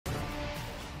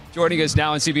Joining us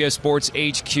now on CBS Sports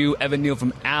HQ, Evan Neal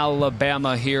from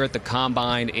Alabama here at the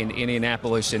Combine in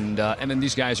Indianapolis. And, Evan,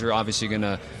 these guys are obviously going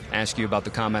to ask you about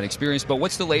the Combine experience, but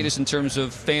what's the latest in terms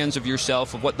of fans of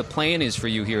yourself, of what the plan is for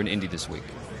you here in Indy this week?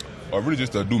 Really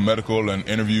just to do medical and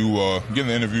interview, get in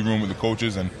the interview room with the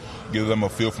coaches and give them a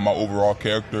feel for my overall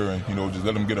character and, just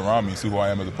let them get around me and see who I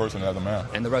am as a person and as a man.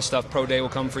 And the rest stuff, pro day will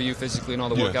come for you physically and all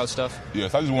the workout stuff?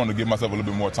 Yes, I just wanted to give myself a little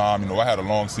bit more time. I had a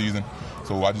long season,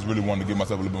 so I just really wanted to give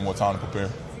myself a little bit more time to prepare.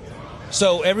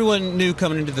 So everyone knew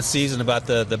coming into the season about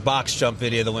the box jump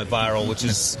video that went viral, which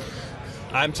is,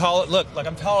 I'm taller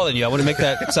than you. I want to make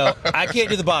that, so I can't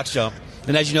do the box jump.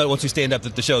 And as you know, once we stand up,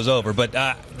 the show's over. But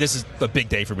this is a big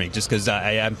day for me, just because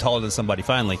I'm taller than somebody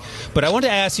finally. But I wanted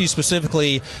to ask you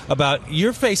specifically about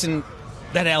you're facing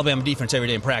that Alabama defense every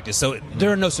day in practice, so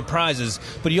there are no surprises.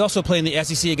 But you also play in the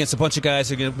SEC against a bunch of guys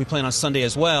who are going to be playing on Sunday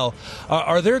as well.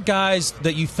 Are there guys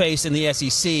that you face in the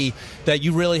SEC that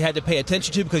you really had to pay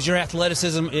attention to because your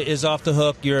athleticism is off the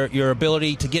hook, your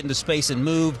ability to get into space and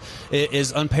move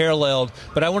is unparalleled?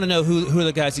 But I want to know who are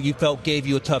the guys that you felt gave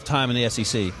you a tough time in the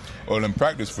SEC? Well, in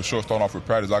practice, for sure, starting off with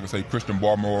practice, I can say Christian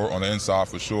Barmore on the inside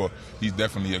for sure. He's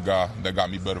definitely a guy that got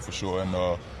me better for sure. And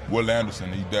Will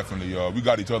Anderson, he definitely, we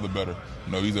got each other better.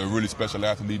 He's a really special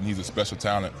athlete and he's a special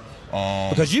talent.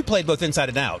 Because you played both inside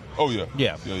and out. Oh, yeah.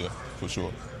 Yeah, for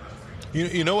sure.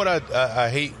 You know what I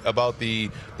hate about the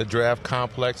draft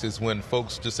complex is when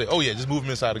folks just say, oh, yeah, just move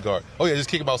him inside the guard. Oh, yeah, just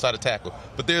kick him outside the tackle.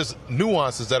 But there's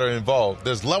nuances that are involved.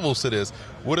 There's levels to this.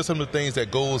 What are some of the things that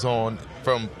goes on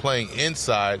from playing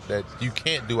inside that you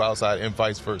can't do outside and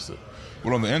vice versa?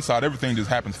 Well, on the inside, everything just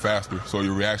happens faster, so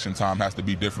your reaction time has to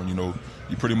be different.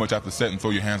 You pretty much have to set and throw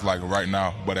your hands like right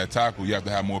now. But at tackle, you have to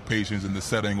have more patience, and the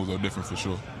set angles are different for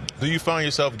sure. Do you find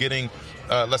yourself getting,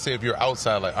 let's say if you're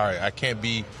outside, like, all right, I can't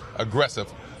be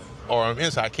aggressive, or I'm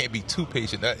inside, I can't be too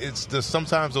patient. It's just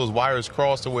sometimes those wires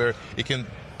cross to where it can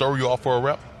throw you off for a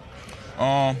rep?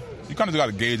 You kind of got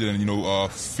to gauge it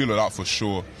and, feel it out for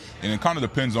sure. And it kind of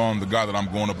depends on the guy that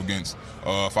I'm going up against.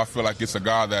 If I feel like it's a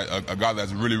guy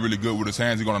that's really, really good with his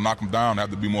hands, he's going to knock him down. I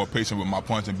have to be more patient with my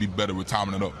punch and be better with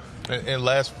timing it up. And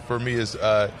last for me is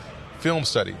film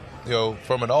study.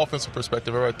 From an offensive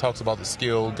perspective, everybody talks about the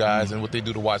skilled guys and what they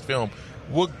do to watch film.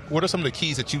 What are some of the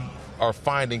keys that you are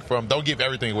finding from, don't give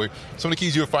everything away, some of the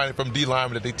keys you're finding from D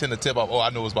linemen that they tend to tip off,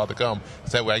 I know what's about to come,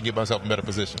 so that way I can get myself in a better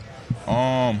position?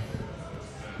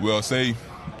 Well, say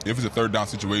if it's a third down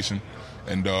situation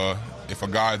and if a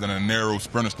guy's in a narrow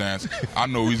sprinter stance, I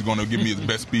know he's going to give me his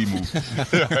best speed move.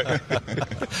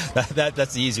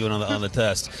 That's the easy one on the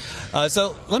test.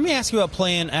 So let me ask you about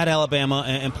playing at Alabama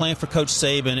and playing for Coach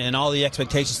Saban and all the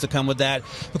expectations to come with that.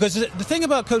 Because the thing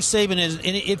about Coach Saban is,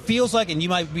 and it feels like, and you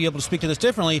might be able to speak to this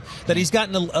differently, that he's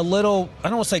gotten a little, I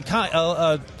don't want to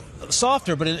say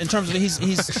softer, but in terms of he's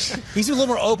a little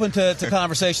more open to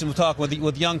conversation with talking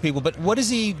with young people. But what has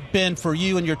he been for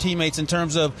you and your teammates in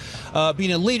terms of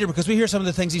being a leader? Because we hear some of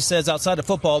the things he says outside of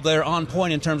football that are on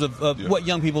point in terms of what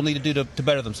young people need to do to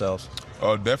better themselves.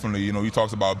 Definitely. He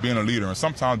talks about being a leader, and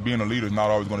sometimes being a leader is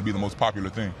not always going to be the most popular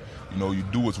thing. You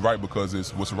do what's right because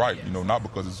it's what's right, not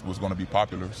because it's what's going to be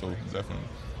popular. So definitely.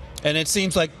 And it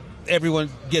seems like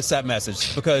everyone gets that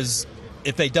message, because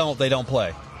if they don't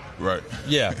play. Right.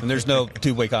 Yeah, and there's no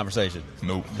two-way conversation.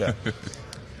 Nope. Yeah.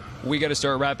 We got to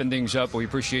start wrapping things up. We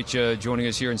appreciate you joining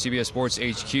us here in CBS Sports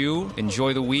HQ.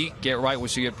 Enjoy the week. Get right. We'll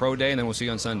see you at Pro Day, and then we'll see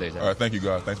you on Sundays. All right. Thank you,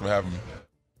 guys. Thanks for having me.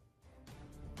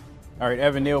 All right.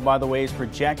 Evan Neal, by the way, is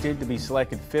projected to be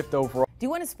selected 5th overall. Do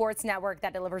you want a sports network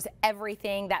that delivers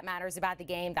everything that matters about the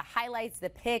game? The highlights,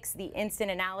 the picks, the instant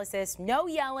analysis. No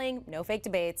yelling, no fake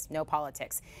debates, no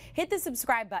politics. Hit the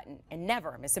subscribe button and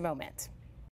never miss a moment.